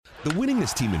The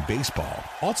winningest team in baseball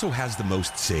also has the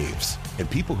most saves, and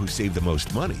people who save the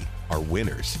most money are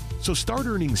winners. So start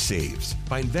earning saves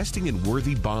by investing in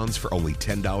worthy bonds for only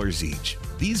 $10 each.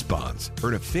 These bonds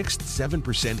earn a fixed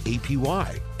 7%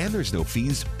 APY, and there's no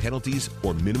fees, penalties,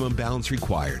 or minimum balance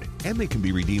required, and they can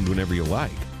be redeemed whenever you like.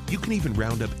 You can even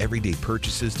round up everyday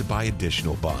purchases to buy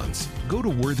additional bonds. Go to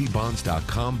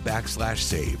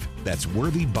worthybonds.com/save. That's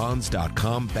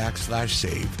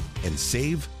worthybonds.com/save and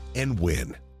save and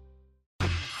win.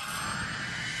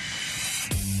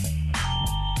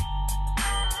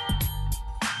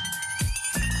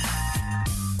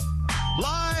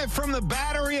 Live from the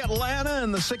Battery Atlanta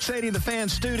and the 680 The Fan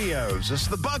studios, it's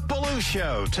the Buck Belue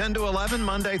Show, 10 to 11,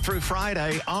 Monday through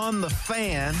Friday on the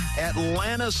Fan,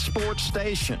 Atlanta's sports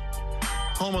station.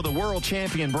 Home of the world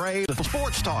champion Braves, the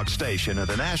sports talk station of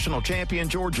the national champion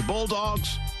Georgia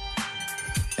Bulldogs.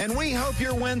 And we hope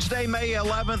your Wednesday, May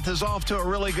 11th is off to a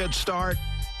really good start.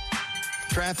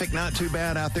 Traffic not too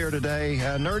bad out there today.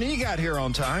 Nerney, you got here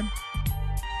on time.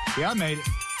 Yeah, I made it.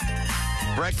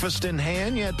 Breakfast in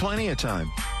hand, you had plenty of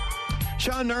time.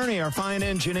 Sean Nerney, our fine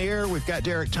engineer. We've got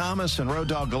Derek Thomas and Road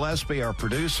Dogg Gillespie, our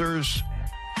producers.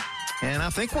 And I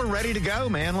think we're ready to go,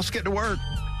 man. Let's get to work.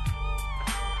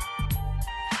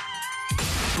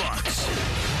 Bucks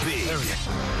Big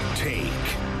Take.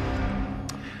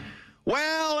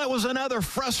 Well, it was another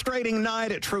frustrating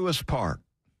night at Truist Park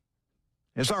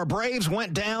as our Braves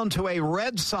went down to a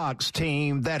Red Sox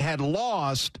team that had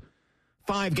lost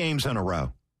 5 games in a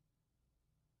row.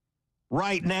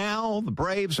 Right now, the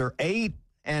Braves are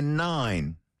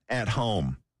 8-9 at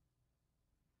home,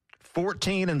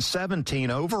 14-17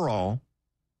 overall,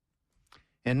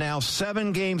 and now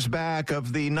 7 games back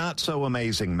of the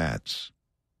not-so-amazing Mets.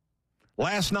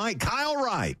 Last night, Kyle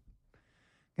Wright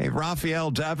gave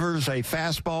Rafael Devers a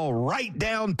fastball right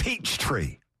down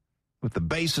Peachtree with the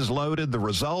bases loaded. The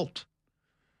result,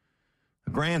 a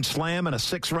grand slam and a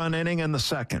 6-run inning in the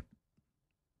second.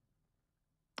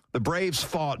 The Braves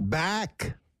fought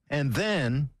back, and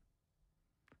then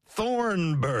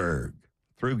Thornburg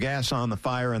threw gas on the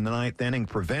fire in the 9th inning,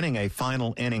 preventing a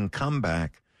final inning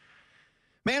comeback.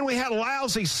 Man, we had a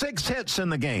lousy 6 hits in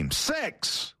the game.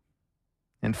 6.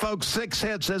 And, folks, 6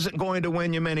 hits isn't going to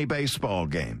win you many baseball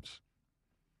games.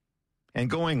 And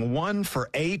going 1 for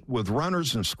 8 with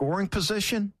runners in scoring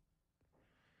position,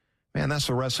 man, that's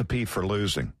a recipe for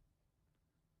losing.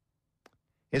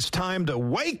 It's time to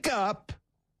wake up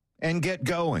and get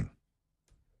going,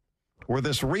 or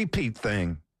this repeat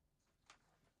thing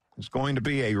is going to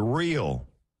be a real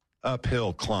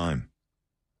uphill climb.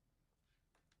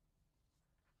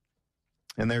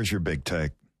 And there's your big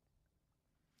take.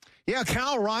 Yeah,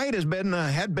 Kyle Wright had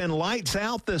been lights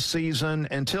out this season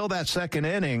until that second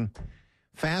inning.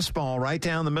 Fastball right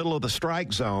down the middle of the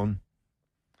strike zone.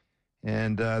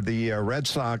 And the Red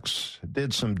Sox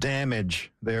did some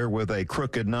damage there with a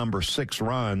crooked number, 6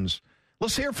 runs.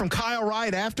 Let's hear from Kyle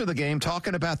Wright after the game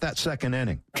talking about that second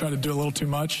inning. Tried to do a little too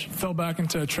much. Fell back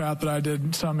into a trap that I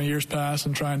did some years past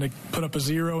and trying to put up a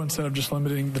 0 instead of just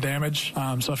limiting the damage.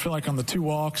 So I feel like on the 2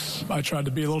 walks, I tried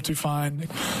to be a little too fine.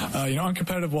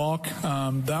 Uncompetitive walk.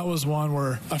 That was one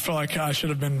where I feel like I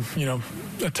should have been,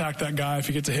 attack that guy. If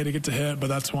he gets a hit, he gets a hit. But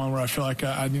that's one where I feel like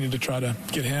I needed to try to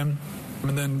get him.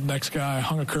 And then next guy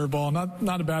hung a curveball,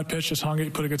 not a bad pitch, just hung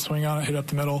it, put a good swing on it, hit up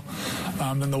the middle.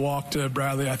 Then the walk to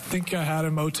Bradley, I think I had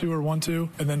him 0-2 or 1-2,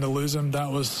 and then to lose him,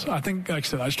 that was, I think, like I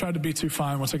said, I just tried to be too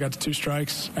fine once I got to 2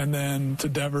 strikes. And then to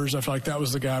Devers, I feel like that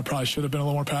was the guy I probably should have been a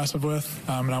little more passive with.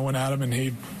 And I went at him, and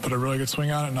he put a really good swing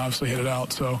on it and obviously hit it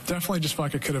out. So definitely just feel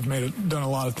like I could have done a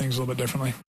lot of things a little bit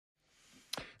differently.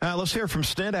 Let's hear from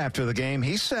Stint after the game.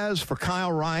 He says for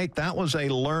Kyle Wright, that was a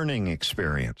learning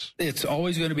experience. It's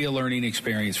always going to be a learning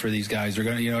experience for these guys. They're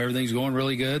going to, everything's going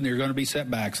really good, and there are going to be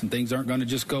setbacks, and things aren't going to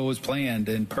just go as planned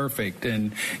and perfect,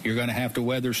 and you're going to have to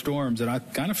weather storms. And I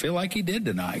kind of feel like he did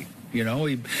tonight.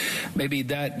 Maybe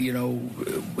that,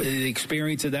 the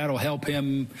experience of that will help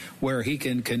him where he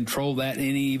can control that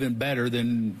inning even better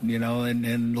than,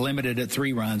 and limit it at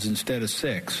 3 runs instead of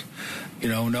 6.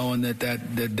 Knowing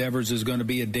that Devers is going to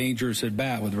be a dangerous at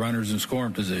bat with runners in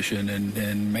scoring position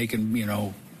and making,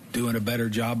 doing a better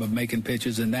job of making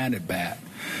pitches in that at bat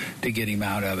to get him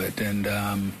out of it. And,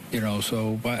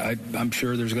 so I'm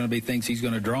sure there's going to be things he's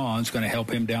going to draw on. It's going to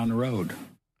help him down the road.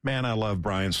 Man, I love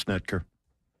Brian Snitker.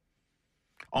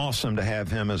 Awesome to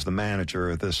have him as the manager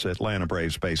of this Atlanta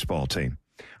Braves baseball team.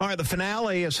 All right, the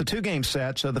finale, it's a 2-game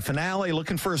set, so the finale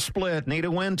looking for a split. Need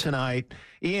a win tonight.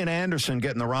 Ian Anderson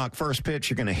getting the rock. First pitch,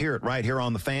 you're going to hear it right here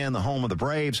on the Fan, the home of the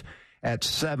Braves, at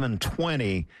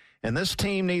 7:20. And this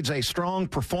team needs a strong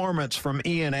performance from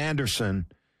Ian Anderson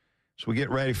as we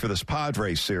get ready for this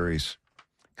Padres series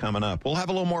coming up. We'll have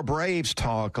a little more Braves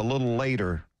talk a little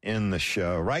later in the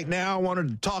show. Right now, I wanted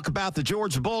to talk about the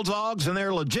Georgia Bulldogs and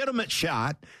their legitimate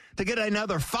shot to get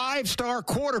another five-star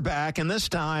quarterback, and this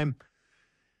time,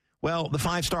 well, the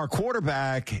five-star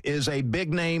quarterback is a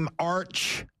big-name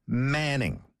Arch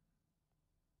Manning.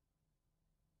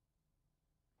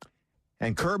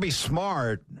 And Kirby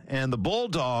Smart and the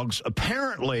Bulldogs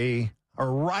apparently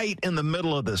are right in the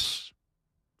middle of this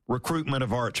recruitment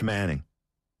of Arch Manning.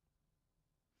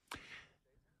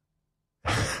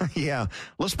 Yeah,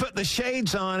 let's put the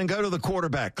shades on and go to the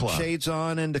quarterback club. Shades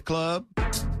on into club. We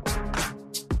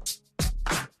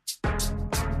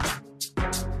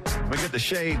get the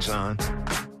shades on.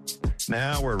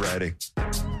 Now we're ready.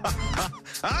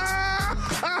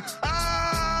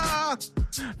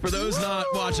 For those not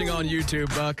watching on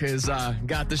YouTube, Buck has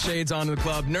got the shades on in the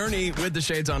club. Nerney with the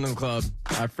shades on in the club.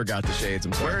 I forgot the shades.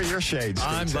 I'm sorry. Where are your shades?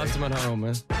 I left them at home,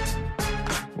 man.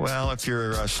 Well, if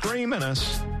you're streaming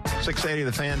us,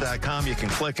 680thefan.com, you can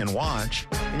click and watch,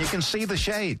 and you can see the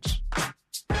shades.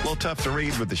 A little tough to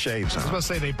read with the shades on. I was about to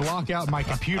say, they block out my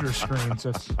computer screen.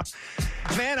 So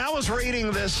Man, I was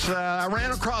reading this. I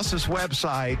ran across this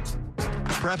website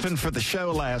prepping for the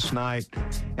show last night,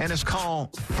 and it's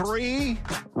called 3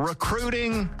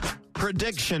 Recruiting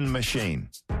Prediction Machine.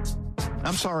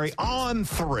 I'm sorry, On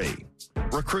 3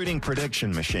 Recruiting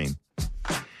Prediction Machine.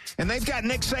 And they've got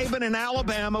Nick Saban in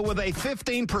Alabama with a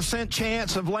 15%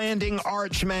 chance of landing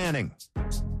Arch Manning.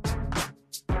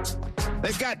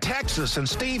 They've got Texas and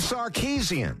Steve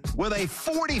Sarkisian with a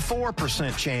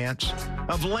 44% chance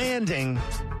of landing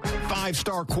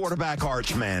five-star quarterback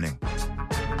Arch Manning.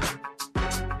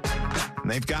 And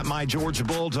they've got my Georgia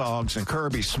Bulldogs and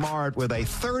Kirby Smart with a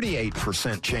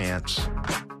 38% chance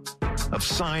of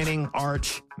signing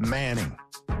Arch Manning.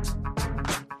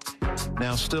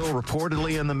 Now, still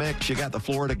reportedly in the mix, you got the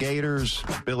Florida Gators,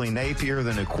 Billy Napier,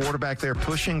 the new quarterback there,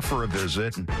 pushing for a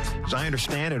visit. And as I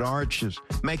understand it, Arch is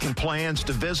making plans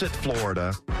to visit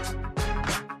Florida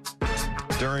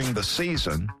during the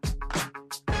season.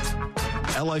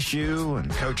 LSU and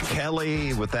Coach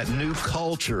Kelly with that new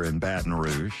culture in Baton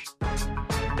Rouge,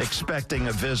 expecting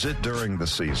a visit during the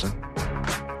season.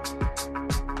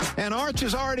 And Arch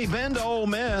has already been to Ole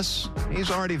Miss.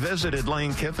 He's already visited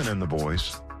Lane Kiffin and the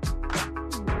boys.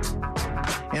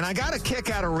 And I got a kick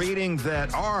out of reading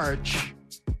that Arch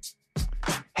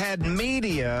had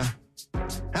media.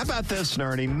 How about this,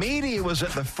 Nerney? Media was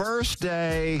at the first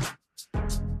day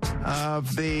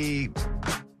of the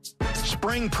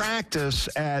spring practice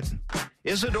at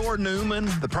Isidore Newman,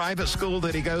 the private school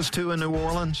that he goes to in New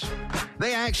Orleans.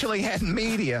 They actually had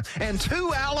media, and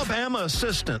 2 Alabama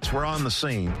assistants were on the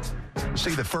scene to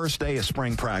see the first day of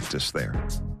spring practice there.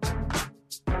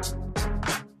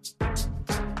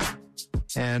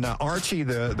 And Archie,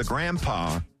 the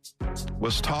grandpa,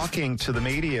 was talking to the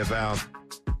media about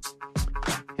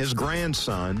his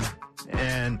grandson.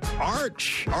 And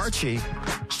Archie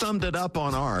summed it up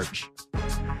on Arch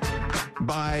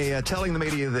by telling the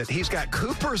media that he's got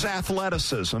Cooper's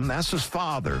athleticism. That's his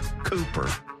father, Cooper,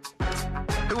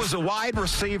 who was a wide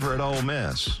receiver at Ole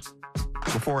Miss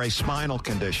before a spinal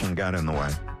condition got in the way.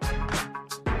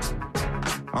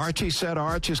 Archie said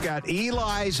Arch has got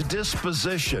Eli's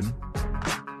disposition.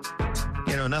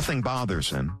 You know, nothing bothers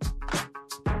him.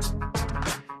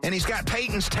 And he's got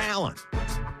Peyton's talent.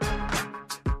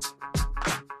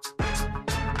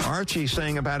 Archie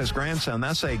saying about his grandson,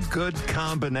 that's a good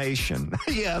combination.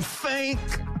 You think?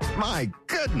 My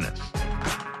goodness.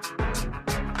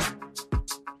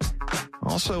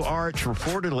 Also, Arch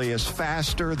reportedly is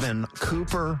faster than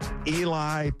Cooper,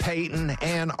 Eli, Peyton,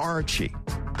 and Archie,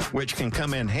 which can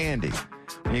come in handy.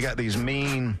 You got these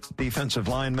mean defensive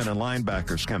linemen and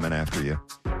linebackers coming after you.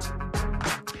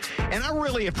 And I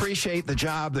really appreciate the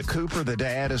job that Cooper, the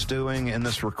dad, is doing in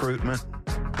this recruitment.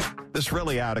 This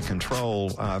really out of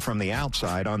control from the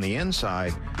outside. On the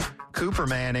inside, Cooper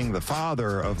Manning, the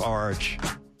father of Arch,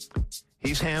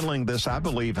 he's handling this, I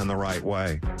believe, in the right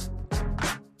way.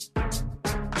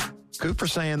 Cooper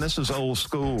saying this is old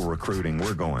school recruiting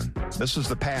we're going. This is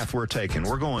the path we're taking.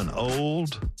 We're going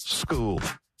old school.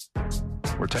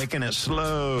 We're taking it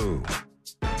slow.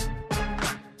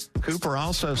 Cooper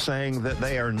also saying that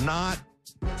they are not,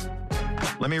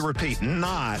 let me repeat,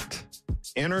 not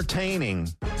entertaining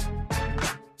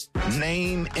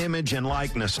name, image, and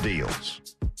likeness deals.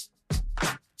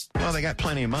 Well, they got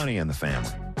plenty of money in the family.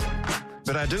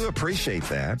 But I do appreciate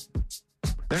that.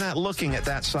 They're not looking at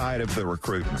that side of the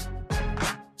recruitment,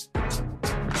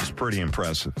 which is pretty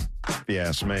impressive, if you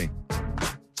ask me.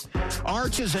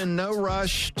 Arch is in no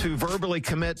rush to verbally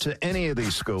commit to any of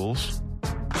these schools.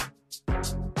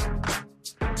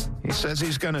 He says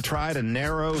he's going to try to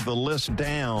narrow the list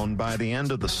down by the end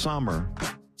of the summer.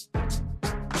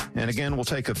 And again, we'll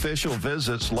take official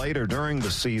visits later during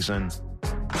the season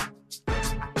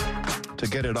to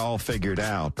get it all figured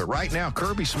out. But right now,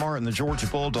 Kirby Smart and the Georgia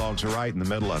Bulldogs are right in the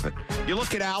middle of it. You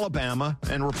look at Alabama,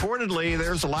 and reportedly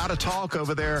there's a lot of talk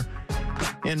over there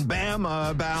in Bama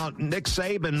about Nick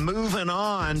Saban moving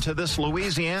on to this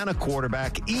Louisiana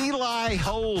quarterback, Eli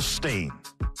Holstein,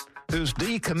 who's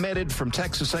decommitted from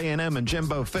Texas A&M and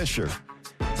Jimbo Fisher.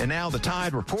 And now the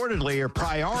Tide reportedly are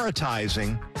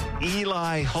prioritizing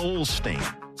Eli Holstein.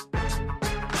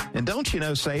 And don't you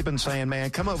know Saban saying, man,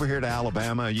 come over here to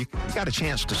Alabama. You got a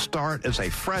chance to start as a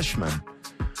freshman.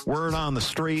 Word on the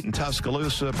street in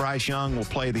Tuscaloosa, Bryce Young will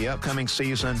play the upcoming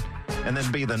season and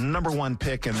then be the number 1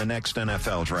 pick in the next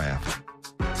NFL draft.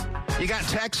 You got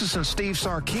Texas and Steve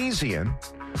Sarkisian,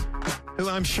 who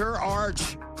I'm sure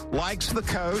Arch likes the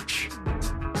coach,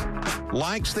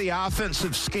 likes the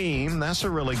offensive scheme. That's a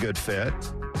really good fit.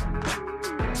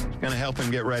 It's going to help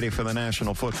him get ready for the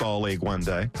National Football League one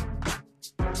day.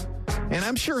 And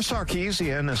I'm sure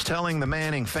Sarkisian is telling the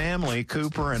Manning family,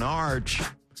 Cooper and Arch,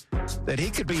 that he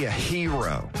could be a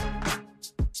hero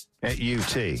at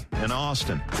UT in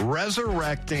Austin,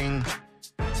 resurrecting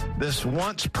this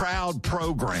once proud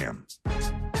program.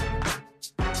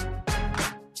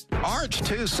 Arch,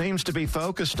 too, seems to be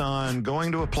focused on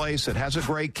going to a place that has a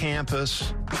great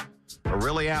campus, a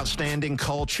really outstanding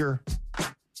culture.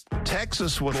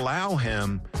 Texas would allow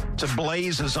him to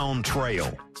blaze his own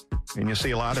trail. And you see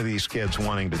a lot of these kids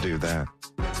wanting to do that.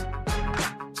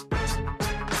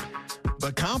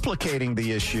 But complicating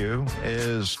the issue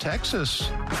is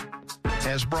Texas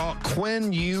has brought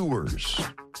Quinn Ewers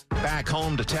back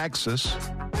home to Texas.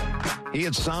 He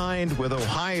had signed with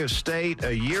Ohio State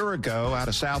a year ago out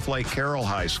of South Lake Carroll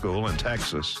High School in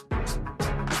Texas.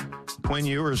 Quinn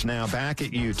Ewers now back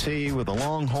at UT with the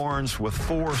Longhorns with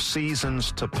 4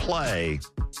 seasons to play.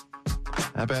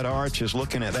 I bet Arch is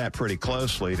looking at that pretty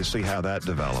closely to see how that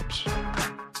develops.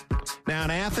 Now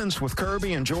in Athens with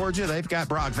Kirby and Georgia, they've got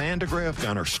Brock Vandegrift,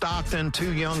 Gunnar Stockton,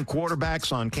 2 young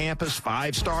quarterbacks on campus,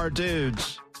 5-star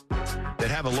dudes that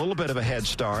have a little bit of a head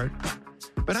start.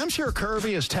 But I'm sure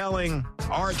Kirby is telling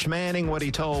Arch Manning what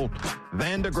he told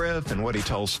Vandegrift and what he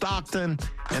told Stockton,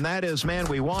 and that is, man,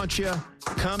 we want you.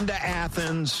 Come to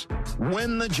Athens,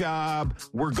 win the job.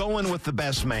 We're going with the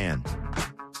best man.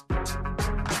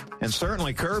 And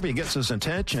certainly Kirby gets his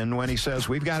attention when he says,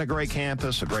 we've got a great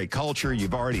campus, a great culture.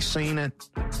 You've already seen it.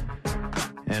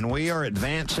 And we are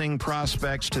advancing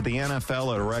prospects to the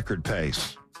NFL at a record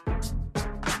pace.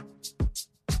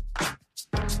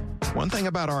 One thing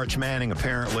about Arch Manning,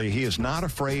 apparently, he is not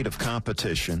afraid of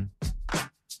competition.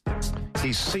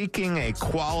 He's seeking a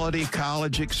quality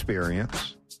college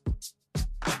experience.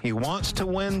 He wants to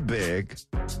win big.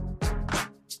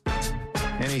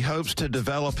 And he hopes to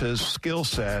develop his skill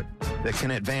set that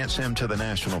can advance him to the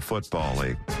National Football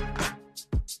League.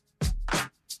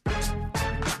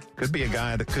 Could be a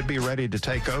guy that could be ready to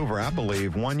take over, I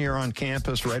believe. 1 year on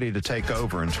campus, ready to take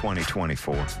over in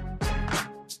 2024.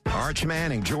 Arch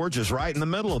Manning, Georgia's right in the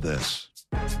middle of this.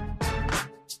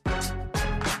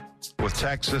 With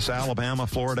Texas, Alabama,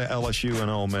 Florida, LSU, and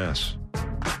Ole Miss.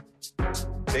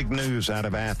 Big news out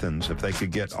of Athens if they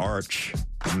could get Arch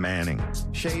Manning.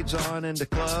 Shades on into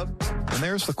club. And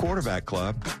there's the quarterback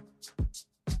club.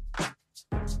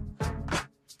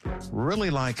 Really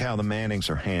like how the Mannings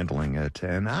are handling it.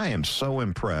 And I am so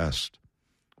impressed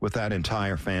with that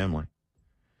entire family.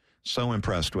 So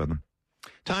impressed with them.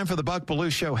 Time for the Buck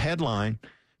Belue Show headline.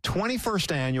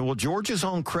 21st annual Georgia's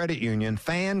Own Credit Union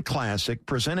Fan Classic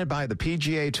presented by the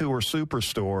PGA Tour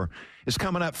Superstore is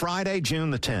coming up Friday,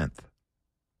 June the 10th.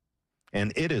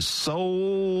 And it is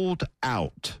sold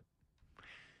out.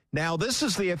 Now, this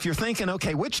is if you're thinking,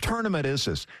 okay, which tournament is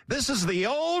this? This is the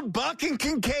old Buck and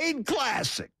Kincaid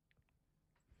Classic.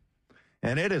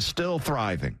 And it is still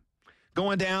thriving.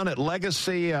 Going down at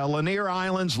Legacy, Lanier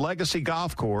Island's Legacy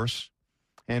Golf Course.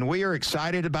 And we are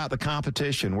excited about the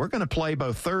competition. We're going to play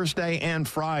both Thursday and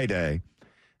Friday.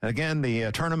 Again,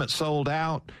 the tournament sold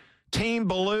out. Team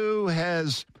Belue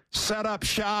has set up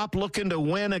shop looking to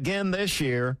win again this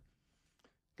year.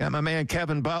 Got my man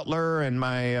Kevin Butler and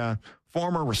my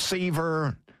former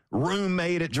receiver,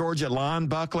 roommate at Georgia, Lon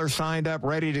Buckler, signed up,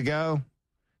 ready to go.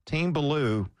 Team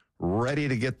Belue, ready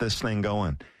to get this thing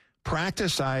going.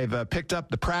 Practice, I've picked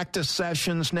up the practice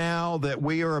sessions now that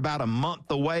we are about a month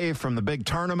away from the big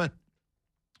tournament.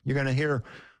 You're going to hear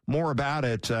more about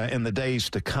it in the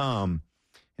days to come.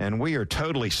 And we are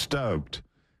totally stoked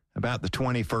about the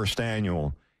 21st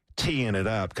annual, teeing it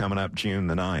up, coming up June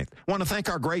the 9th. I want to thank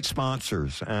our great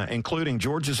sponsors, including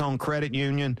Georgia's Own Credit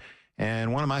Union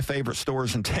And one of my favorite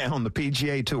stores in town, the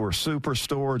PGA Tour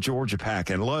Superstore, Georgia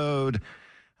Pack and Load.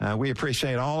 We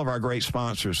appreciate all of our great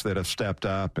sponsors that have stepped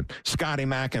up. And Scotty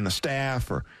Mack and the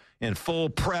staff are in full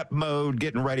prep mode,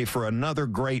 getting ready for another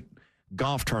great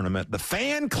golf tournament. The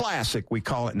Fan Classic, we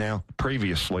call it now.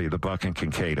 Previously, the Buck and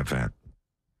Kincaid event.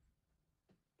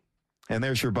 And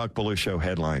there's your Buck Belue Show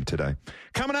headline today.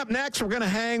 Coming up next, we're going to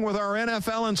hang with our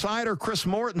NFL insider, Chris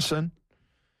Mortensen.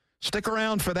 Stick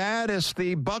around for that. It's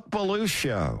the Buck Belue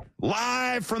Show,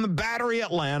 live from the Battery,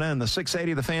 Atlanta, in the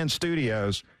 680 The Fan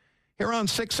studios, here on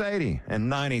 680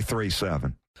 and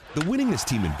 93.7. The winningest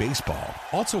team in baseball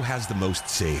also has the most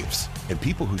saves, and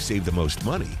people who save the most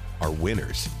money are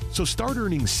winners. So start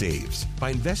earning saves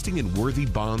by investing in worthy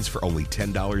bonds for only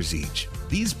 $10 each.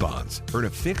 These bonds earn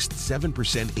a fixed 7%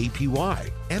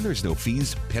 APY, and there's no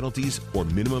fees, penalties, or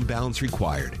minimum balance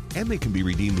required, and they can be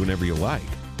redeemed whenever you like.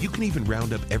 You can even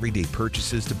round up everyday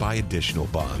purchases to buy additional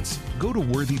bonds. Go to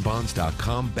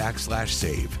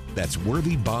worthybonds.com/save. That's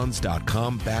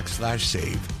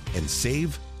worthybonds.com/save and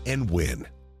save and win.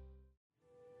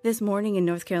 This morning in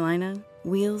North Carolina,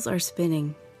 wheels are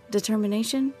spinning.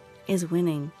 Determination is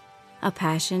winning. A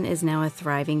passion is now a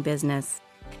thriving business,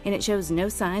 and it shows no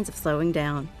signs of slowing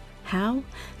down. How?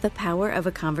 The power of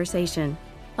a conversation,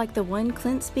 like the one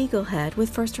Clint Spiegel had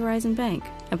with First Horizon Bank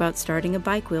about starting a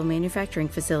bike wheel manufacturing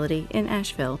facility in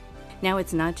Asheville. Now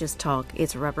it's not just talk,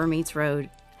 it's rubber meets road.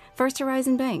 First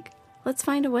Horizon Bank. Let's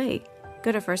find a way.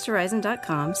 Go to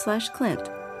firsthorizon.com/Clint.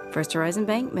 First Horizon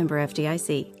Bank, member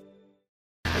FDIC.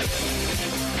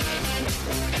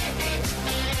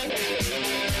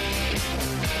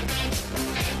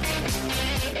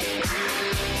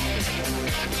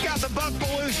 Buck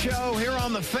Belue Show here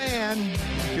on the Fan.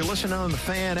 If you're listening on the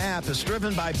Fan app, it's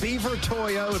driven by Beaver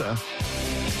Toyota.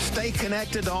 Stay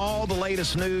connected to all the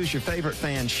latest news, your favorite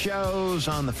Fan shows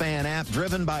on the Fan app,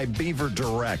 driven by Beaver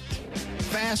Direct.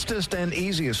 Fastest and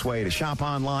easiest way to shop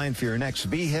online for your next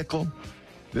vehicle.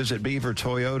 Visit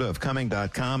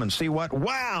beavertoyotaofcoming.com and see what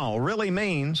wow really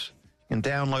means. You can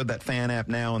download that Fan app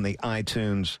now in the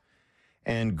iTunes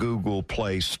and Google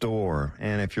Play Store.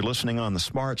 And if you're listening on the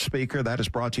smart speaker, that is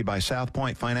brought to you by South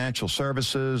Point Financial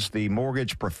Services, the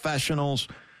mortgage professionals.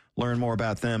 Learn more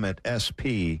about them at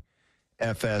spfs.com.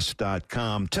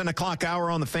 10 o'clock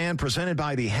hour on the Fan, presented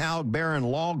by the Haug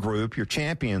Law Group, your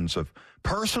champions of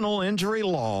personal injury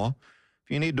law.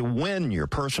 If you need to win your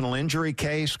personal injury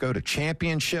case, go to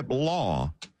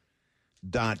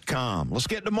championshiplaw.com. Let's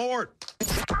get to Mort.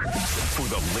 For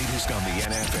the latest on the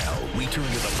NFL, we turn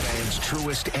to the Fan's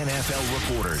truest NFL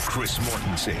reporter, Chris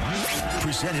Mortensen.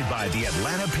 Presented by the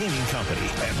Atlanta Painting Company,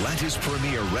 Atlanta's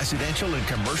premier residential and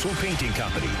commercial painting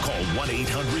company. Call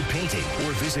 1-800-PAINTING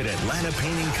or visit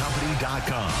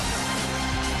atlantapaintingcompany.com.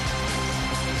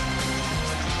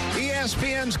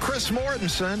 ESPN's Chris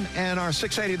Mortensen and our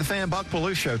 680 The Fan Buck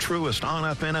Belue Show, truest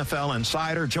on-up NFL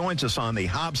insider, joins us on the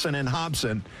Hobson and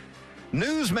Hobson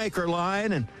Newsmaker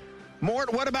line. And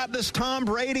Mort, what about this Tom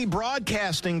Brady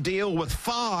broadcasting deal with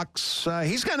Fox?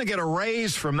 He's going to get a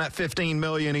raise from that $15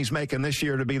 million he's making this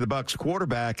year to be the Bucs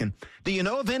quarterback. And do you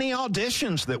know of any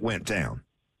auditions that went down?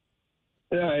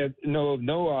 Yeah, I know of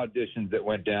no auditions that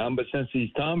went down. But since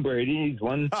he's Tom Brady, he's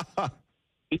won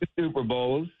 2 Super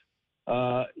Bowls.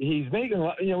 He's making a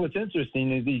lot. You know, what's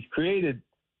interesting is he's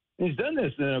done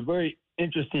this in a very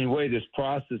interesting way. This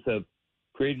process of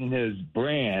creating his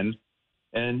brand.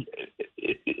 And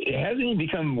it hasn't he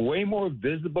become way more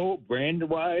visible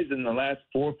brand-wise in the last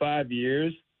 4 or 5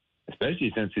 years,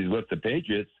 especially since he's with the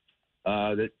Patriots,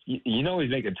 that you know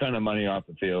he's making a ton of money off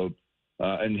the field.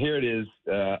 And here it is.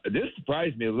 This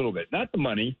surprised me a little bit. Not the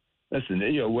money. Listen,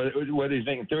 you know, whether he's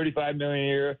making $35 million a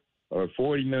year or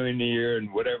 $40 million a year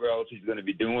and whatever else he's going to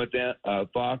be doing with that,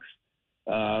 Fox,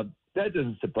 that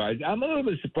doesn't surprise me. I'm a little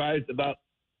bit surprised about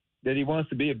that he wants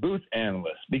to be a booth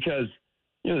analyst because,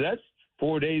 you know, that's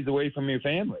 4 days away from your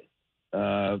family,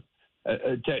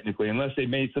 technically, unless they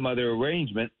made some other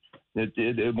arrangement that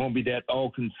it won't be that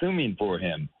all-consuming for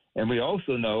him. And we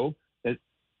also know that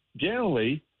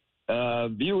generally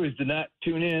viewers do not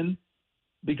tune in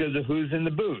because of who's in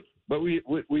the booth. But we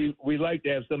like to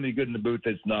have somebody good in the booth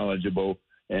that's knowledgeable.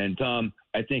 And Tom,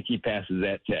 I think he passes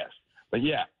that test. But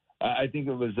yeah, I think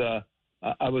it was.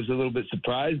 I was a little bit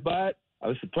surprised by it. I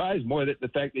was surprised more that the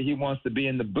fact that he wants to be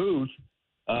in the booth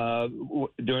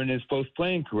during his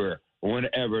post-playing career,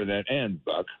 whenever that ends,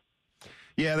 Buck.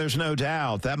 Yeah, there's no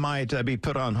doubt. That might be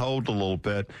put on hold a little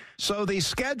bit. So the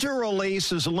schedule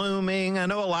release is looming. I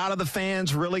know a lot of the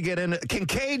fans really get into it.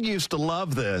 Kincaid used to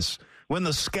love this when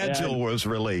the schedule was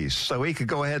released, so he could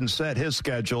go ahead and set his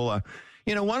schedule.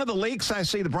 You know, one of the leaks I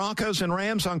see, the Broncos and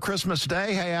Rams on Christmas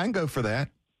Day, hey, I can go for that.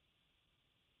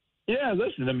 Yeah,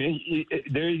 listen, I mean,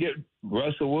 there you get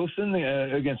Russell Wilson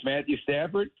against Matthew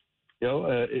Stafford. You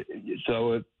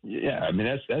know, yeah, I mean,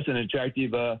 that's an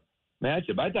attractive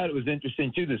matchup. I thought it was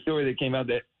interesting, too, the story that came out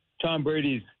that Tom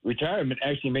Brady's retirement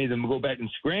actually made them go back and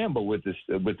scramble with this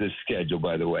schedule,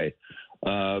 by the way,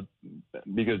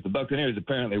 because the Buccaneers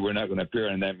apparently were not going to appear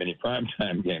in that many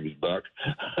primetime games, Buck.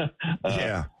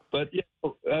 Yeah. But,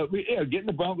 getting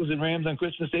the Broncos and Rams on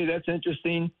Christmas Day, that's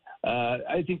interesting.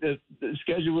 I think the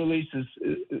schedule release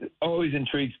always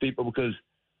intrigues people because,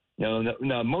 you know,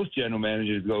 now most general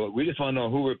managers go, we just want to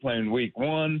know who we're playing week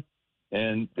one.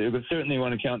 And they would certainly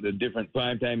want to count the different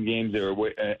primetime games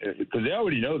because they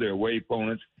already know their away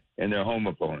opponents and their home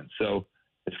opponents. So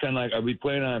it's kind of like, are we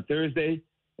playing on a Thursday?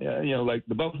 You know, like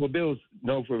the Buffalo Bills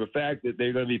know for a fact that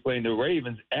they're going to be playing the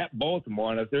Ravens at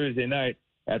Baltimore on a Thursday night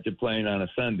after playing on a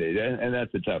Sunday. And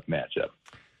that's a tough matchup.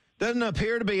 Doesn't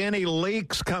appear to be any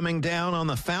leaks coming down on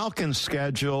the Falcons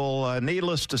schedule.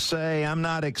 Needless to say, I'm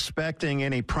not expecting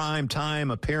any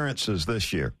primetime appearances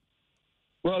this year.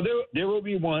 Well, there will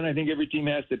be one. I think every team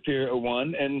has to appear at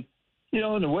one. And, you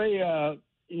know, in a way,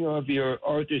 you know, if you're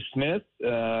Arthur Smith,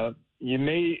 you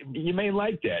may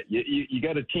like that. You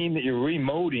got a team that you're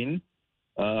remoting.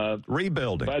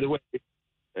 Rebuilding. By the way,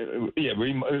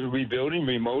 rebuilding,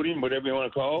 remoting, whatever you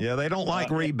want to call it. Yeah, they don't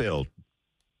like rebuild.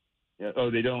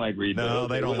 They don't like rebuild. No,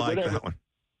 they don't like that one.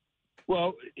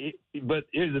 Well, but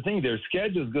here's the thing. Their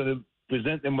schedule is going to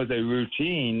present them with a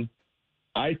routine,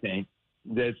 I think,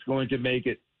 that's going to make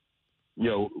it, you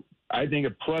know, I think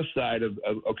a plus side of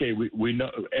okay, we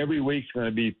know every week's going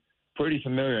to be pretty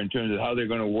familiar in terms of how they're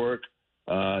going to work,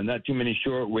 not too many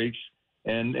short weeks.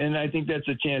 And I think that's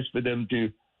a chance for them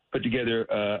to put together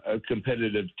a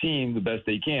competitive team the best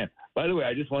they can. By the way,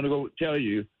 I just want to go tell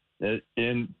you that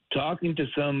in talking to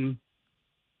some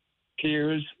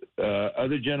peers,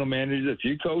 other general managers, a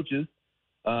few coaches,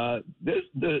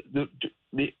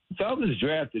 the Falcons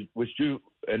drafted, which drew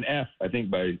an F, I think,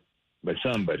 by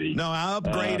somebody. No, I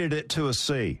upgraded it to a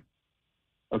C.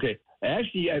 Okay.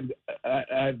 Actually,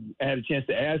 I've had a chance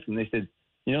to ask them. They said,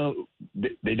 you know,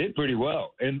 they did pretty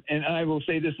well. And I will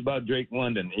say this about Drake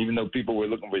London, even though people were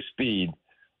looking for speed.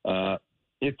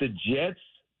 If the Jets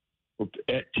were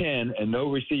at 10 and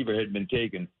no receiver had been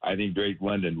taken, I think Drake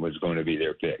London was going to be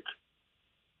their pick.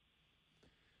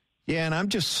 Yeah, and I'm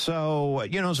just so,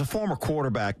 you know, as a former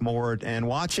quarterback, Mort, and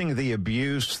watching the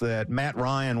abuse that Matt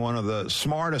Ryan, one of the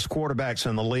smartest quarterbacks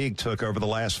in the league, took over the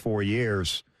last 4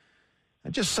 years,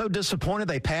 I'm just so disappointed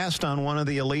they passed on one of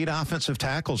the elite offensive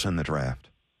tackles in the draft.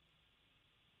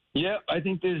 Yeah, I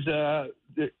think there's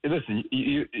listen,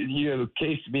 you have a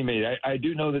case to be made. I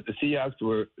do know that the Seahawks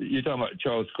were, you're talking about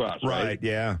Charles Cross, right? Right,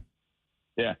 yeah.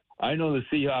 Yeah, I know the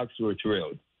Seahawks were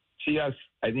thrilled. Seahawks,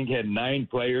 I think, had 9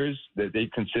 players that they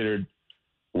considered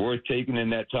worth taking in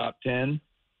that top 10,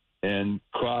 and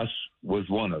Cross was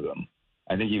one of them.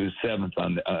 I think he was 7th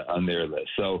on their list.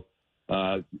 So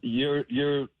your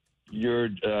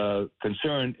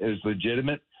concern is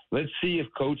legitimate. Let's see if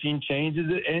coaching changes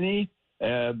it any.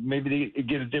 Maybe they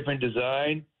get a different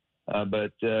design.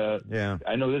 But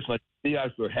I know this much.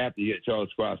 Seahawks were happy to get Charles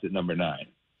Cross at number 9.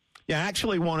 Yeah, I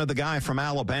actually wanted the guy from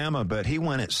Alabama, but he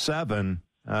went at 7.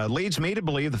 Leads me to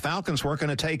believe the Falcons weren't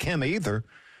going to take him either.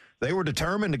 They were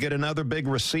determined to get another big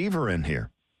receiver in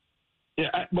here.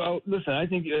 Yeah, well, listen, I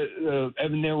think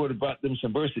Evan Neal would have brought them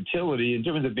some versatility in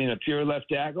terms of being a pure left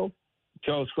tackle.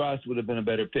 Charles Cross would have been a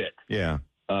better pick. Yeah.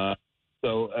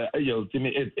 So, you know, to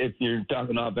me, if you're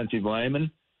talking offensive lineman,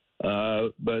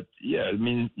 but yeah, I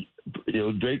mean, you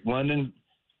know, Drake London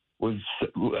was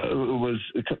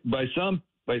by some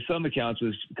accounts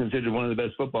was considered one of the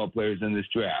best football players in this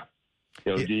draft.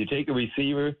 You know, do you take a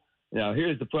receiver? Now,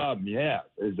 here's the problem you have.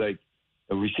 It's like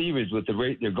the receivers with the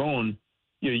rate they're going,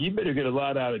 you know, you better get a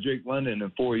lot out of Drake London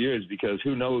in 4 years because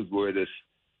who knows where this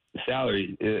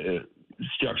salary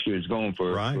structure is going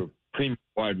for premium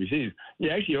wide receivers. You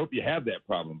actually hope you have that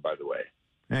problem, by the way.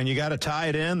 And you got to tie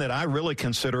it in that I really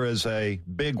consider as a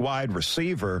big wide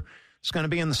receiver. It's going to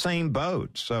be in the same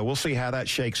boat. So we'll see how that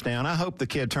shakes down. I hope the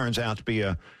kid turns out to be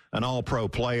an all-pro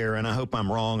player, and I hope I'm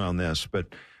wrong on this. But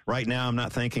right now, I'm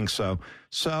not thinking so.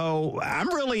 So I'm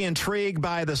really intrigued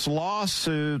by this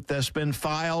lawsuit that's been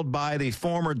filed by the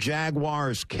former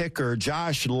Jaguars kicker,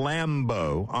 Josh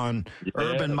Lambo, on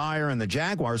Urban Meyer and the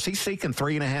Jaguars. He's seeking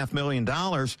 $3.5 million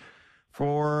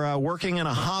for working in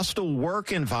a hostile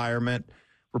work environment.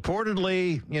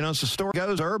 Reportedly, you know, as the story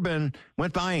goes, Urban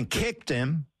went by and kicked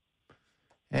him.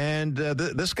 And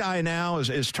this guy now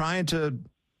is trying to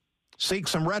seek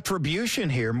some retribution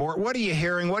here. Mort, what are you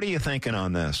hearing? What are you thinking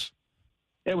on this?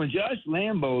 Yeah, when Josh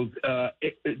Lambo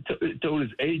told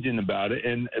his agent about it,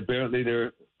 and apparently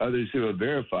they're others who have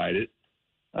verified it.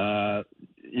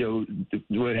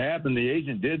 What happened, the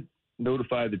agent did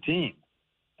notify the team.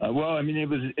 It was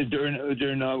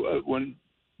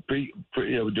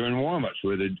during warm-ups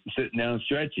where they're sitting down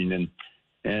stretching.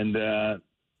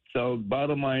 So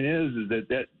bottom line is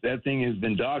that thing has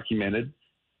been documented.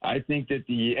 I think that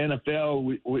the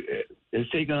NFL has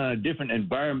taken on a different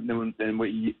environment than what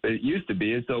it used to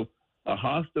be. And so a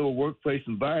hostile workplace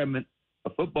environment,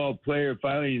 a football player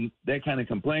filing that kind of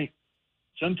complaint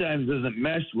sometimes doesn't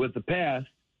mesh with the past.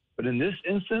 But in this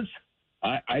instance,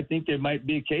 I think there might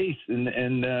be a case, and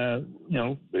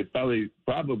it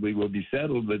probably will be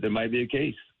settled, but there might be a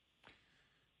case.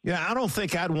 Yeah, I don't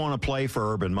think I'd want to play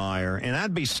for Urban Meyer, and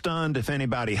I'd be stunned if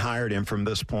anybody hired him from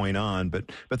this point on,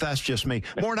 but that's just me.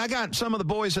 Mort, I got some of the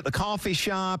boys at the coffee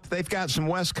shop. They've got some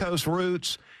West Coast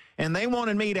roots, and they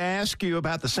wanted me to ask you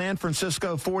about the San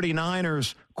Francisco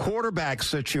 49ers quarterback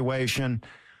situation.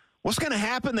 What's going to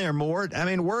happen there, Mort? I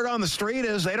mean, word on the street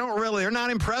is they're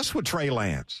not impressed with Trey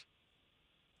Lance.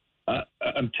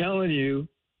 I'm telling you,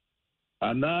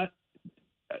 I'm not.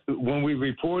 When we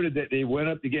reported that they went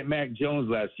up to get Mac Jones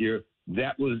last year,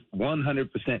 that was 100%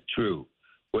 true.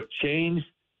 What changed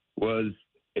was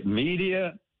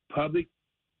media, public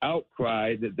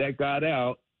outcry that got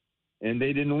out, and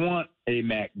they didn't want a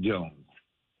Mac Jones.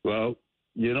 Well,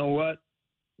 you know what?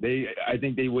 I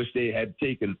think they wish they had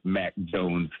taken Mac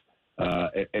Jones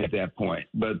at that point.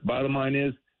 But bottom line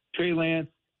is, Trey Lance,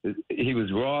 he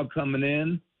was raw coming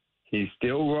in. He's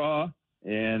still raw,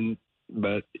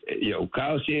 But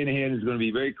Kyle Shanahan is going to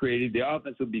be very creative. The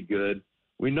offense will be good.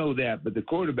 We know that. But the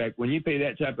quarterback, when you pay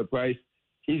that type of price,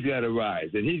 he's got to rise.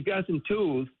 And he's got some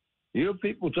tools.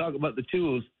 People talk about the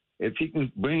tools. If he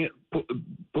can bring it,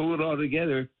 pull it all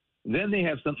together, then they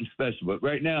have something special. But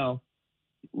right now,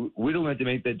 we don't have to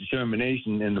make that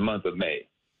determination in the month of May.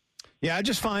 Yeah, I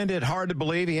just find it hard to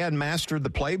believe he hadn't mastered the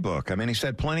playbook. I mean, he's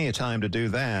had plenty of time to do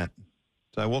that.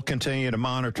 So we'll continue to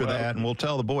monitor that, and we'll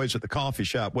tell the boys at the coffee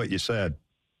shop what you said.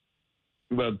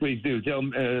 Well, please do. Tell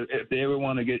them if they ever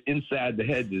want to get inside the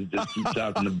hedges, just keep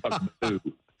talking to Buck Belue.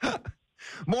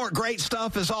 Mort, great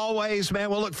stuff as always, man.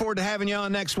 We'll look forward to having you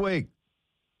on next week.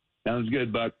 Sounds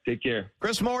good, Buck. Take care.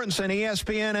 Chris Mortensen,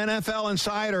 ESPN NFL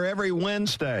Insider, every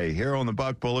Wednesday here on the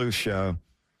Buck Belue Show.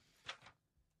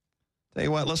 Tell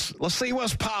you what, let's see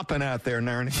what's popping out there,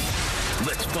 Nerney.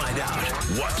 Let's find out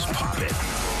what's popping.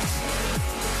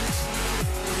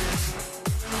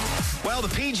 Well, the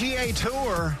PGA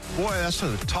Tour, boy, that's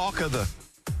the talk of the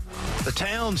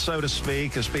town, so to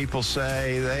speak, as people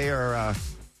say. They are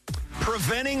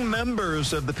preventing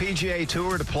members of the PGA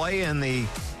Tour to play in the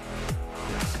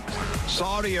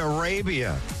Saudi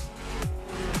Arabia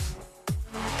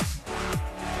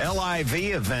LIV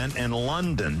event in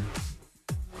London.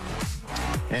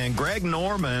 And Greg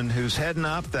Norman, who's heading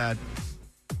up that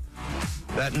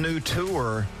new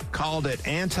tour, called it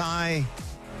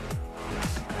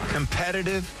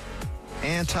anti-competitive,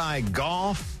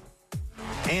 anti-golf,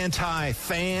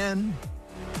 anti-fan,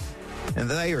 and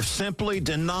they are simply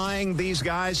denying these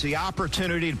guys the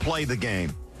opportunity to play the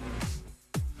game.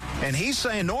 And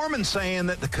Norman's saying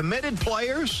that the committed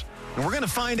players, and we're going to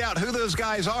find out who those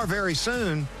guys are very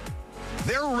soon,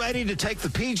 they're ready to take the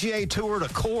PGA Tour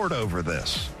to court over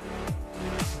this.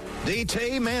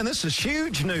 DT, man, this is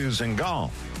huge news in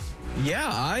golf.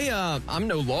 Yeah, I'm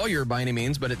no lawyer by any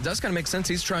means, but it does kind of make sense.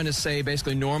 He's trying to say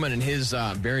basically Norman and his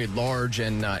very large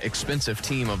and expensive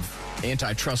team of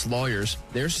antitrust lawyers,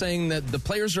 they're saying that the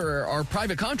players are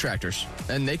private contractors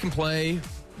and they can play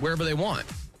wherever they want.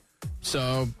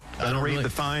 So I don't read the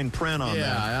fine print on that.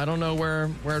 Yeah, I don't know where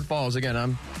it falls.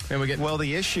 Again, well,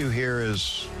 the issue here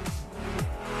is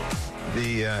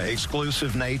the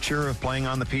exclusive nature of playing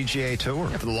on the PGA Tour.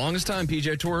 Yeah, for the longest time,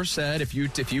 PGA Tour said if you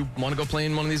want to go play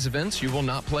in one of these events, you will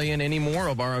not play in any more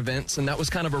of our events. And that was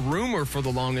kind of a rumor for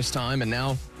the longest time. And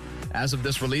now, as of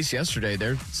this release yesterday,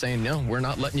 they're saying, no, we're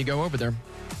not letting you go over there.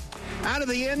 Out of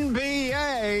the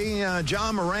NBA,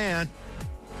 John Morant,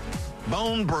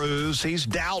 bone bruise. He's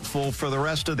doubtful for the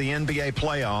rest of the NBA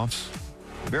playoffs.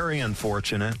 Very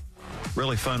unfortunate.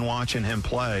 Really fun watching him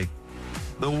play.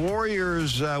 The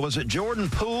Warriors, was it Jordan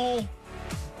Poole?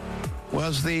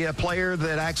 Was the player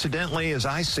that accidentally, as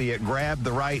I see it, grabbed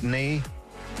the right knee.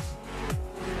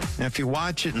 And if you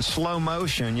watch it in slow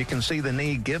motion, you can see the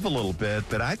knee give a little bit.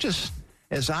 But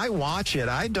as I watch it,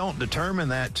 I don't determine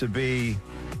that to be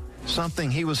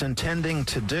something he was intending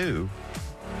to do.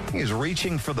 He's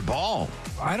reaching for the ball.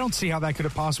 I don't see how that could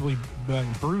have possibly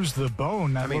bruised the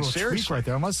bone. That little tweak right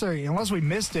there, unless we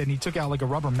missed it and he took out like a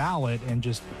rubber mallet and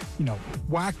just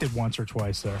whacked it once or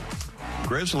twice there.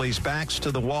 Grizzlies backs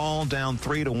to the wall, down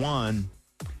 3-1.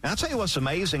 And I'll tell you what's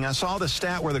amazing. I saw the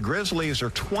stat where the Grizzlies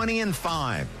are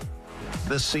 20-5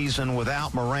 this season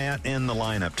without Morant in the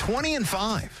lineup.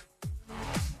 20-5.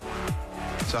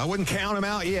 So I wouldn't count him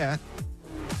out yet.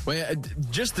 Well,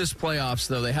 just this playoffs,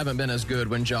 though, they haven't been as good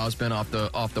when Jaw's been off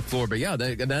the floor. But, yeah,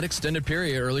 that extended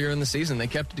period earlier in the season, they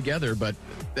kept it together. But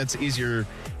that's easier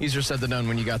said than done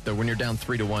when you're down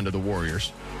 3-1 to the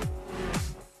Warriors.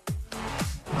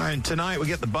 All right, tonight we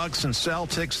get the Bucks and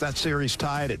Celtics. That series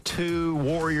tied at 2.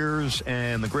 Warriors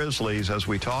and the Grizzlies, as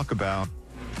we talk about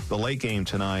the late game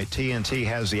tonight. TNT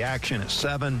has the action at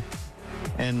 7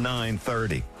 and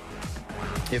 9:30.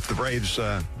 If the Braves,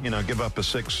 give up a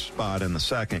 6th spot in the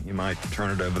second, you might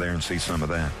turn it over there and see some of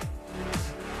that.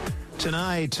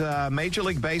 Tonight, Major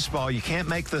League Baseball, you can't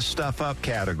make this stuff up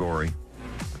category.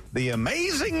 The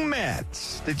amazing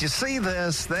Mets. Did you see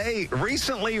this? They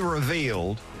recently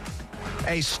revealed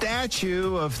a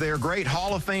statue of their great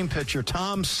Hall of Fame pitcher,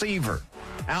 Tom Seaver,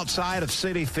 outside of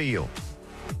Citi Field.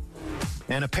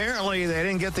 And apparently they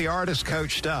didn't get the artist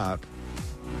coached up.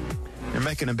 They're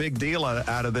making a big deal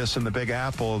out of this in the Big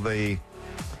Apple. The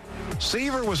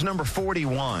Seaver was number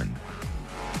 41,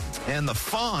 and the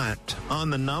font on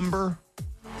the number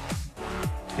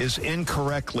is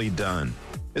incorrectly done.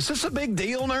 Is this a big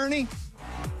deal, Ernie?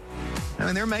 I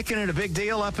mean, they're making it a big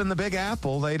deal up in the Big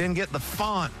Apple. They didn't get the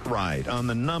font right on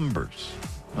the numbers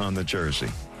on the jersey.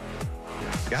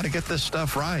 Got to get this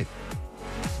stuff right.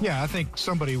 Yeah, I think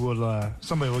somebody will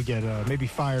get maybe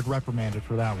fired, reprimanded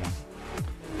for that one.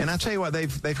 And I tell you what,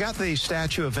 they've got the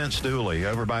statue of Vince Dooley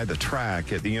over by the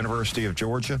track at the University of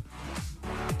Georgia.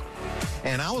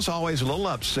 And I was always a little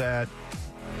upset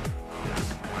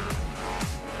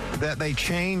that they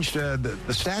changed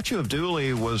the statue of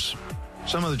Dooley was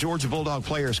some of the Georgia Bulldog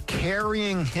players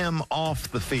carrying him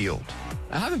off the field.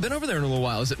 I haven't been over there in a little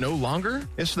while. Is it no longer?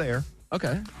 It's there.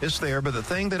 Okay. It's there, but the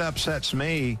thing that upsets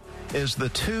me is the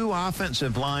 2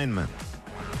 offensive linemen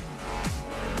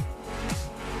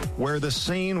where the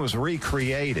scene was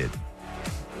recreated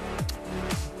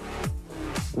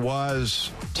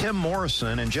was Tim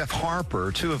Morrison and Jeff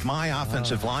Harper, 2 of my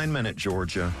offensive linemen at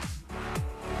Georgia.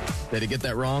 Did he get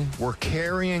that wrong? Were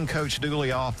carrying Coach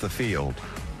Dooley off the field.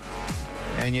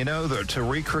 And, to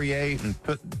recreate and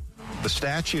put the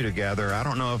statue together, I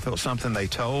don't know if it was something they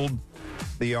told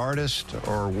the artist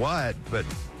or what, but,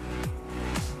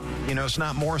 it's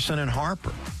not Morrison and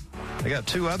Harper. They got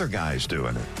 2 other guys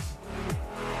doing it.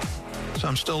 So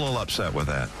I'm still a little upset with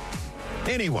that.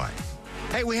 Anyway,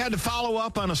 hey, we had to follow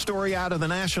up on a story out of the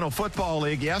National Football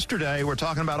League yesterday. We're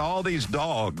talking about all these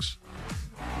dogs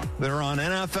that are on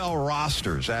NFL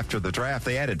rosters after the draft.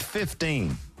 They added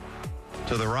 15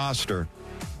 to the roster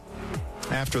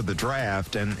after the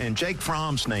draft, and Jake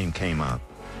Fromm's name came up.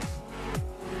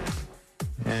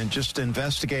 And just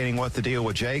investigating what the deal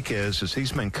with Jake is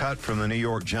he's been cut from the New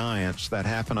York Giants. That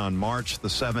happened on March the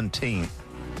 17th.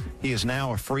 He is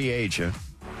now a free agent.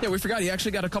 Yeah, we forgot he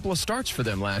actually got a couple of starts for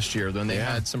them last year when they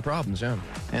had some problems, yeah.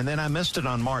 And then I missed it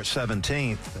on March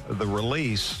 17th, the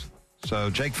release. So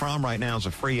Jake Fromm right now is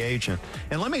a free agent.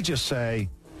 And let me just say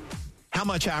how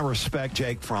much I respect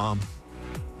Jake Fromm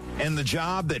and the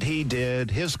job that he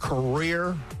did, his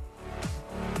career.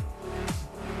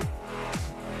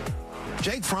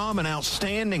 Jake Fromm, an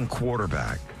outstanding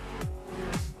quarterback.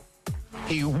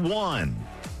 He won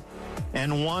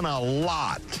and won a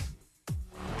lot.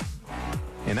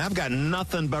 And I've got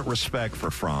nothing but respect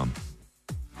for Fromm.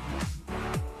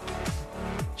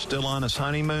 Still on his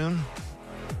honeymoon.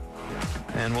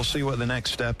 And we'll see what the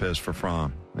next step is for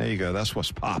Fromm. There you go. That's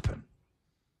what's popping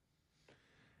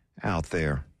out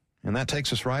there. And that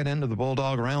takes us right into the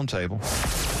Bulldog Roundtable.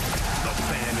 The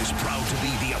Fan is proud to be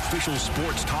the official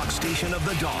sports talk station of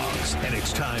the Dogs. And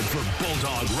it's time for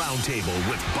Bulldog Roundtable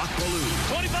with Buck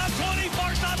Belue. 25-20,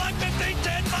 far sideline, 15,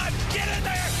 10-5. Get in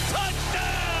there.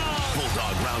 Touchdown.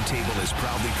 Bulldog Roundtable is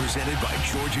proudly presented by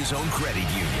Georgia's own credit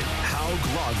union, Haug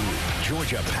Law Group,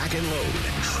 Georgia Pack and Load,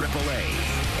 AAA,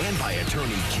 and by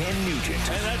attorney Ken Nugent.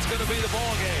 And that's going to be the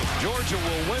ball game. Georgia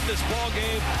will win this ball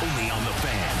game. Only on the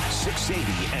Fan, 680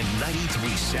 and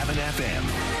 93.7 FM.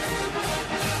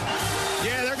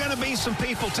 Yeah, there are going to be some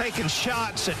people taking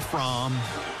shots at Fromm.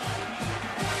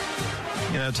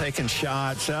 Taking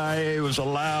shots. He was a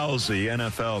lousy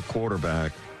NFL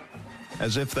quarterback.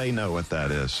 As if they know what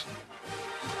that is.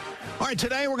 All right,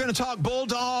 today we're going to talk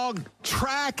Bulldog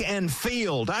track and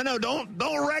field. I know,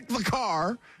 don't wreck the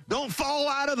car. Don't fall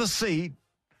out of the seat.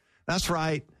 That's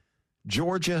right,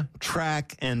 Georgia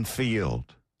track and field.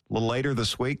 A little later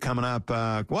this week, coming up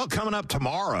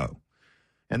tomorrow.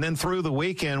 And then through the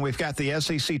weekend, we've got the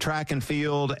SEC track and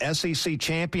field SEC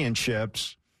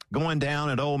championships going down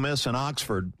at Ole Miss and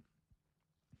Oxford.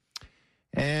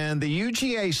 And the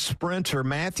UGA sprinter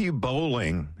Matthew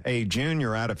Bowling, a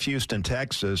junior out of Houston,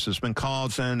 Texas, has been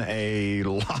causing a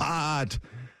lot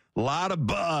of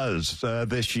buzz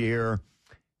this year.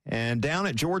 And down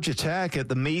at Georgia Tech at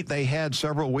the meet they had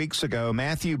several weeks ago,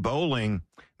 Matthew Bowling,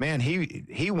 man,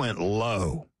 he went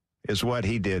low is what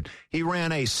he did. He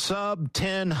ran a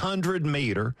sub-1000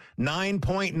 meter,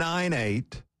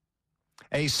 9.98,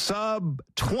 a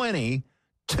sub-20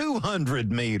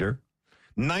 200 meter,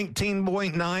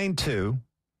 19.92,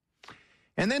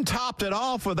 and then topped it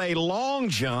off with a long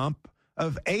jump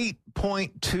of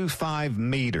 8.25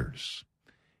 meters.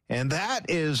 And that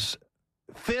is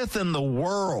fifth in the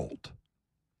world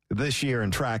this year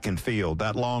in track and field,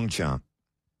 that long jump.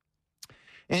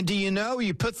 And do you know,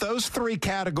 you put those three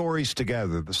categories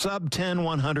together, the sub-10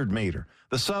 100 meter,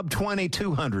 the sub-20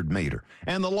 200 meter,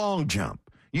 and the long jump.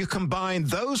 You combine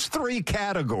those three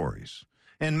categories,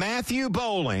 and Matthew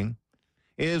Bowling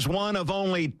is one of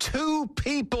only two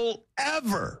people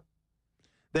ever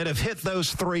that have hit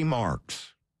those three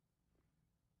marks.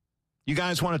 You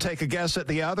guys want to take a guess at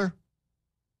the other?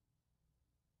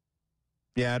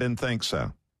 Yeah, I didn't think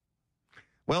so.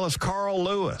 Well, it's Carl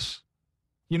Lewis.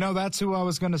 You know, that's who I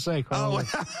was going to say, Carl.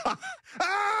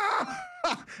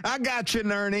 I got you,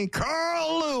 Nernie.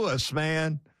 Carl Lewis,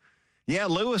 man. Yeah,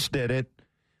 Lewis did it.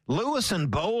 Lewis and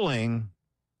Bowling,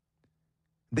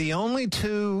 the only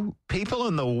two people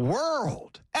in the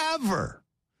world ever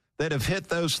that have hit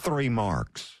those three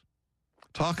marks.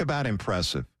 Talk about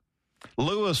impressive.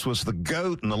 Lewis was the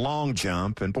GOAT in the long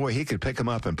jump, and boy, he could pick him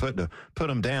up and put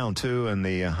him down, too, in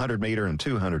the 100 meter and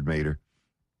 200 meter.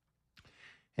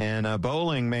 And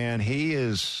Bowling, man,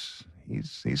 he's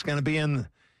going to be in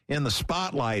the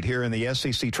spotlight here in the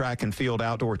SEC Track and Field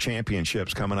Outdoor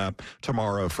Championships coming up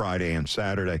tomorrow, Friday, and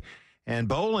Saturday. And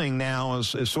Bowling now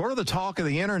is sort of the talk of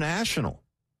the international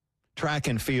track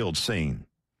and field scene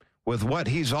with what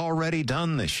he's already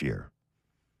done this year.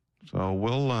 So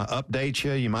we'll update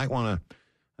you. You might want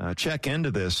to check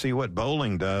into this, see what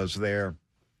Bowling does there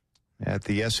at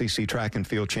the SEC Track and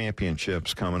Field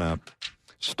Championships coming up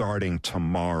starting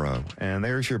tomorrow. And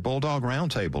there's your Bulldog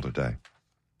Roundtable today.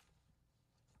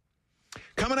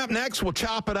 Coming up next, we'll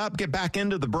chop it up, get back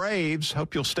into the Braves.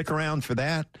 Hope you'll stick around for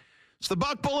that. It's the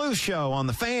Buck Belue Show on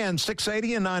the Fan,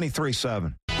 680 and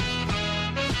 93.7.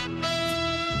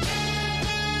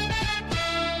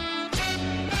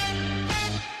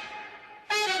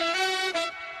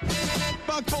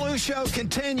 Buck Belue Show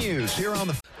continues here on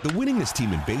the... The winningest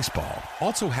team in baseball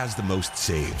also has the most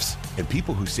saves, and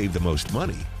people who save the most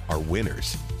money are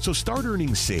winners. So start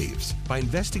earning saves by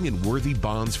investing in worthy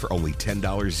bonds for only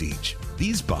 $10 each.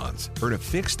 These bonds earn a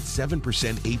fixed 7%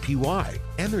 APY,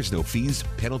 and there's no fees,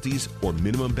 penalties, or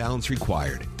minimum balance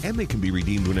required, and they can be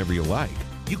redeemed whenever you like.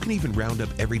 You can even round up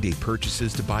everyday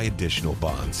purchases to buy additional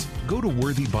bonds. Go to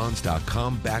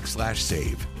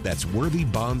worthybonds.com/save. That's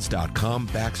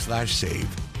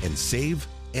worthybonds.com/save, and save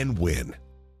and win.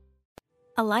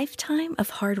 A lifetime of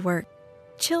hard work,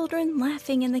 children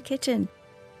laughing in the kitchen,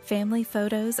 family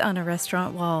photos on a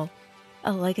restaurant wall,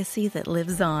 a legacy that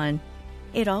lives on.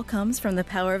 It all comes from the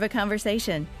power of a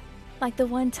conversation, like the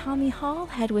one Tommy Hall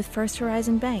had with First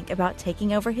Horizon Bank about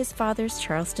taking over his father's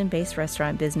Charleston-based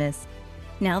restaurant business.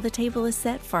 Now the table is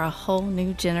set for a whole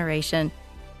new generation.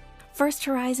 First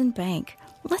Horizon Bank.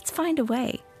 Let's find a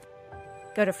way.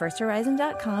 Go to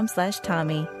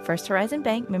firsthorizon.com/Tommy. First Horizon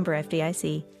Bank, member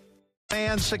FDIC.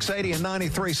 And 680 and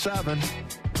 93.7.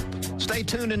 Stay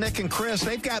tuned to Nick and Chris.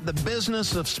 They've got the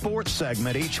Business of Sports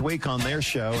segment each week on their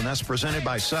show, and that's presented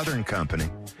by Southern Company,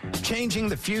 changing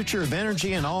the future of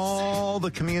energy in all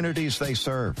the communities they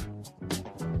serve.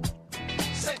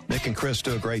 Nick and Chris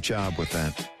do a great job with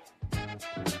that.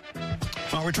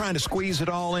 While we're trying to squeeze it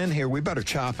all in here, we better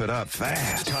chop it up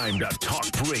fast. Time to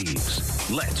talk Braves.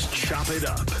 Let's chop it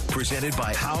up. Presented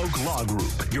by Haug Law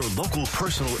Group, your local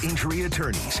personal injury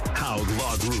attorneys.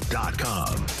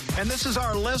 HaugLawGroup.com. And this is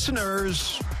our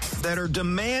listeners that are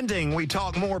demanding we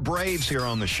talk more Braves here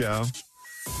on the show.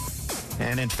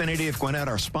 And Infinity of Gwinnett,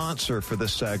 our sponsor for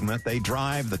this segment, they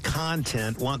drive the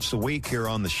content once a week here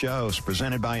on the show. It's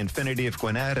presented by Infinity of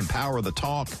Gwinnett. Empower the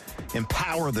talk,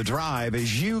 empower the drive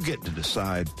as you get to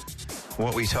decide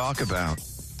what we talk about.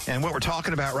 And what we're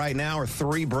talking about right now are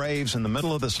three Braves in the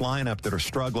middle of this lineup that are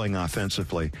struggling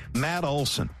offensively. Matt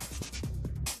Olson,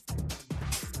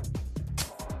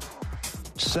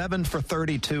 7 for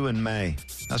 32 in May.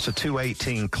 That's a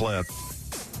 218 clip.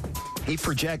 He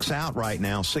projects out right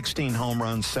now 16 home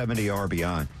runs, 70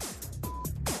 RBI.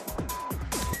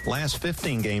 Last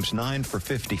 15 games, 9 for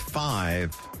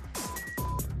 55,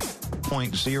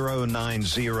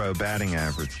 .090 batting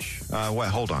average.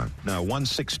 Hold on. No,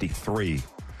 163.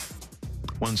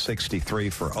 163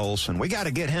 for Olsen. We got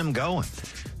to get him going.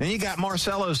 Then you got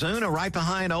Marcell Ozuna right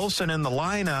behind Olsen in the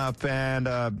lineup, and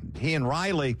he and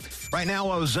Riley. Right now,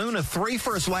 Ozuna 3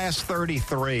 for his last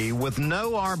 33 with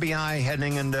no RBI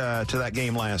heading into that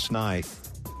game last night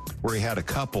where he had a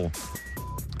couple.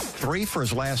 3 for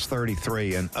his last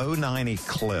 33, an 090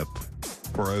 clip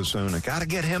for Ozuna. Got to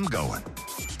get him going.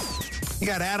 You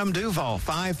got Adam Duvall,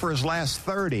 5 for his last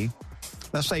 30.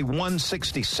 That's a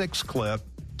 166 clip.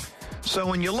 So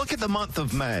when you look at the month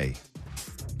of May,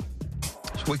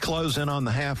 as we close in on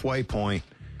the halfway point,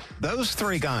 those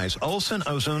 3 guys, Olsen,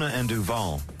 Ozuna, and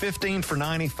Duvall, 15 for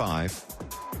 95,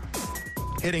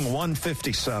 hitting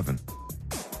 157.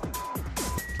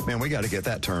 Man, we got to get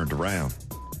that turned around.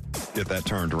 Get that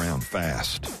turned around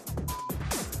fast.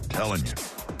 Telling you.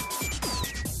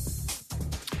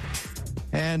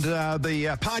 And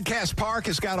the Podcast Park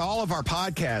has got all of our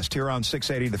podcasts here on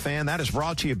 680 The Fan. That is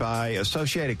brought to you by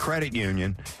Associated Credit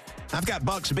Union. I've got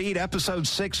Bucks Beat, episode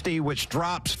 60, which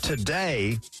drops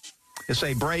today. It's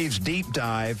a Braves deep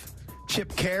dive.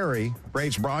 Chip Carey,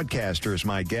 Braves broadcaster, is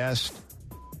my guest.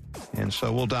 And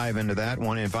so we'll dive into that.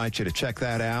 Want to invite you to check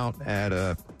that out at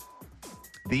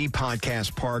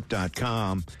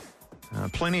thepodcastpark.com.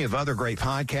 Plenty of other great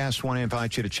podcasts. Want to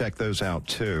invite you to check those out,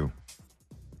 too.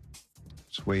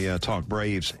 So we talk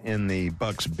Braves in the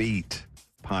Bucks Beat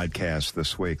podcast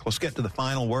this week. Let's get to the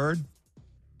final word.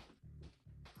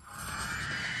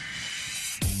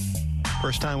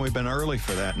 First time we've been early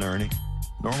for that, Nernie.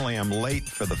 Normally I'm late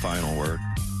for the final word.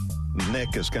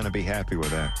 Nick is going to be happy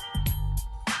with that.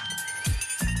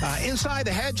 Inside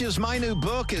the Hedges, my new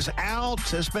book is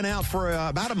out. It's been out for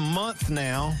about a month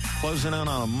now, closing in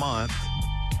on a month.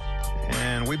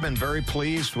 And we've been very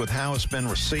pleased with how it's been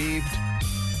received.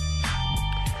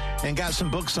 And got some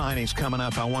book signings coming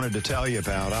up I wanted to tell you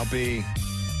about. I'll be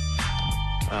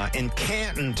in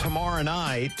Canton tomorrow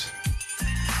night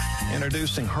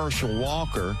introducing Herschel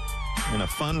Walker in a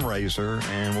fundraiser,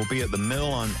 and we'll be at the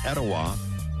Mill on Etowah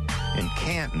in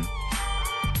Canton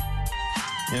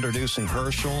introducing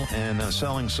Herschel and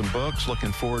selling some books.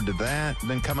 Looking forward to that.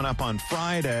 Then coming up on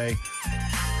Friday,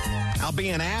 I'll be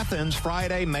in Athens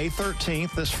Friday, May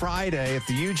 13th, this Friday at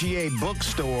the UGA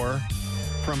bookstore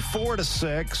from 4 to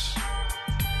 6.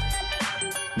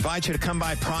 Invite you to come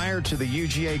by prior to the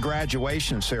UGA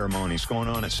graduation ceremony. It's going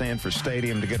on at Sanford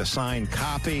Stadium to get a signed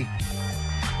copy.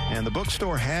 And the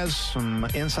bookstore has some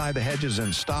Inside the Hedges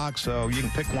in stock, so you can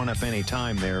pick one up any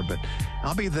time there. But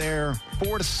I'll be there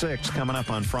 4 to 6 coming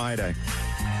up on Friday.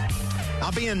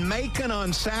 I'll be in Macon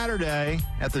on Saturday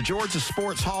at the Georgia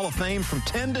Sports Hall of Fame from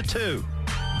 10 to 2.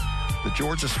 The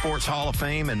Georgia Sports Hall of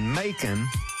Fame in Macon.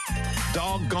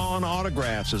 Doggone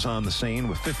Autographs is on the scene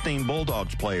with 15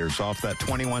 Bulldogs players off that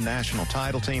 21 national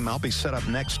title team. I'll be set up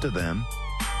next to them.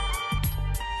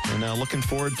 And looking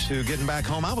forward to getting back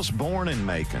home. I was born in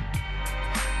Macon,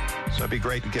 so it'd be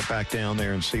great to get back down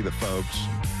there and see the folks.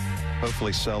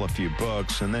 Hopefully sell a few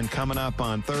books. And then coming up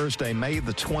on Thursday, May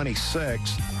the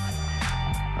 26th,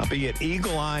 I'll be at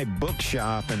Eagle Eye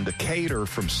Bookshop in Decatur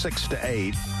from 6 to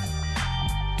 8.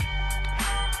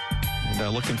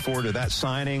 And looking forward to that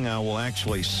signing. I will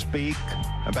actually speak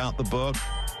about the book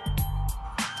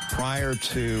prior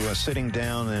to sitting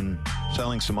down and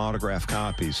selling some autographed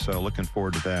copies. So looking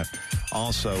forward to that.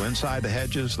 Also, Inside the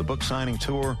Hedges, the book signing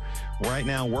tour. Right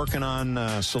now working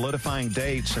on solidifying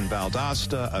dates in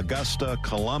Valdosta, Augusta,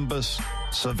 Columbus,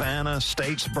 Savannah,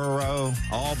 Statesboro,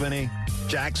 Albany,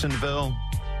 Jacksonville,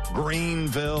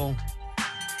 Greenville.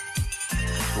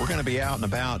 We're going to be out and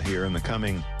about here in the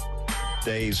coming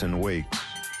days and weeks.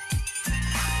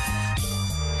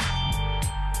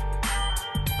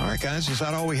 All right, guys, is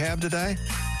that all we have today?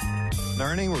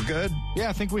 Nernie, we're good? Yeah,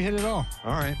 I think we hit it all.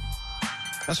 All right.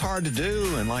 That's hard to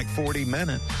do in like 40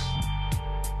 minutes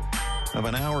of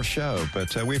an hour show,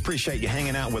 but we appreciate you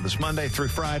hanging out with us Monday through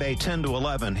Friday, 10 to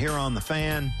 11 here on The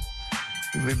Fan.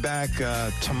 We'll be back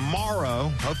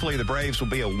tomorrow. Hopefully the Braves will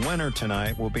be a winner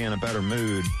tonight. We'll be in a better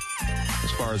mood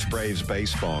as far as Braves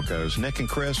baseball goes. Nick and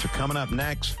Chris are coming up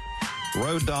next.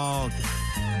 Road Dog,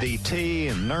 DT,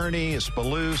 and Nernie, it's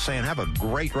Belue saying have a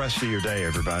great rest of your day,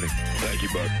 everybody. Thank you,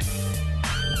 Buck.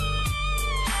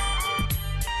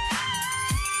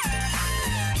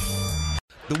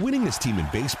 The winningest team in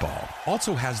baseball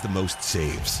also has the most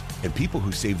saves, and people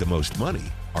who save the most money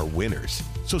are winners.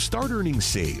 So start earning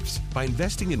saves by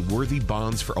investing in worthy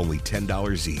bonds for only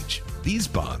 $10 each. These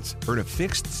bonds earn a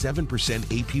fixed 7%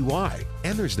 APY,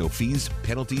 and there's no fees,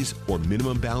 penalties, or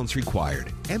minimum balance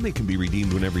required, and they can be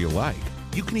redeemed whenever you like.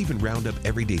 You can even round up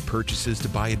everyday purchases to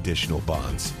buy additional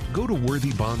bonds. Go to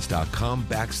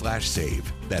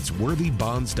worthybonds.com/save. That's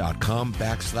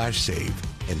worthybonds.com/save.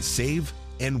 And save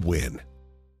and win.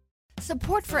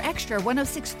 Support for Extra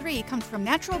 106.3 comes from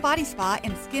Natural Body Spa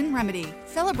and Skin Remedy,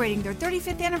 celebrating their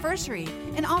 35th anniversary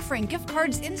and offering gift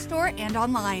cards in-store and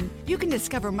online. You can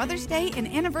discover Mother's Day and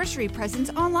anniversary presents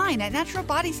online at Natural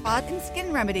Body Spa and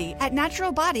Skin Remedy at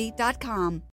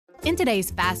naturalbody.com. In today's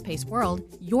fast-paced world,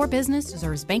 your business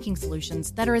deserves banking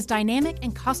solutions that are as dynamic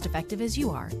and cost-effective as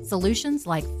you are. Solutions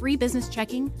like free business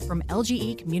checking from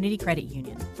LGE Community Credit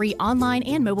Union, free online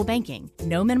and mobile banking,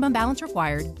 no minimum balance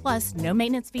required, plus no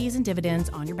maintenance fees and dividends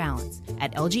on your balance.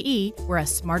 At LGE, we're a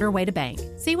smarter way to bank.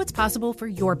 See what's possible for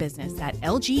your business at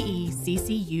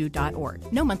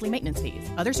lgeccu.org. No monthly maintenance fees.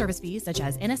 Other service fees such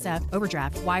as NSF,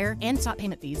 overdraft, wire, and stop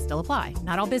payment fees still apply.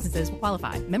 Not all businesses will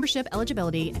qualify. Membership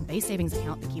eligibility and base savings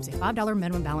account that keeps a $5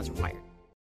 minimum balance required.